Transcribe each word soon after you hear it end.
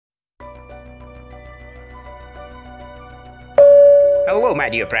Hello my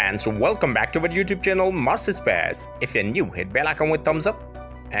dear friends, welcome back to our YouTube channel Mars Space. If you're new, hit bell icon with thumbs up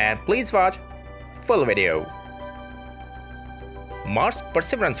and please watch full video. Mars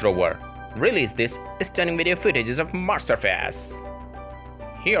Perseverance rover released this stunning video footages of Mars surface.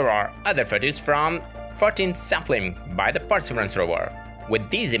 Here are other footage from 14th sampling by the Perseverance rover. With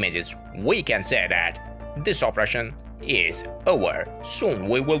these images, we can say that this operation is over. Soon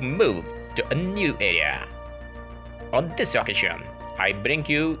we will move to a new area. On this occasion, I bring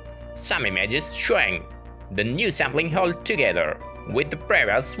you some images showing the new sampling held together with the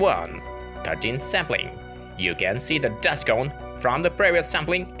previous one, 13th sampling. You can see the dust cone from the previous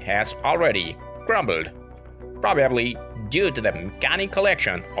sampling has already crumbled, probably due to the mechanical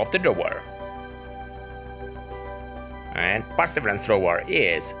action of the rover. And Perseverance rover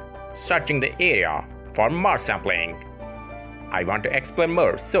is searching the area for more sampling. I want to explain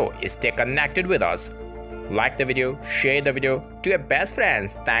more, so stay connected with us. Like the video, share the video to your best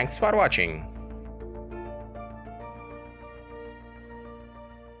friends. Thanks for watching.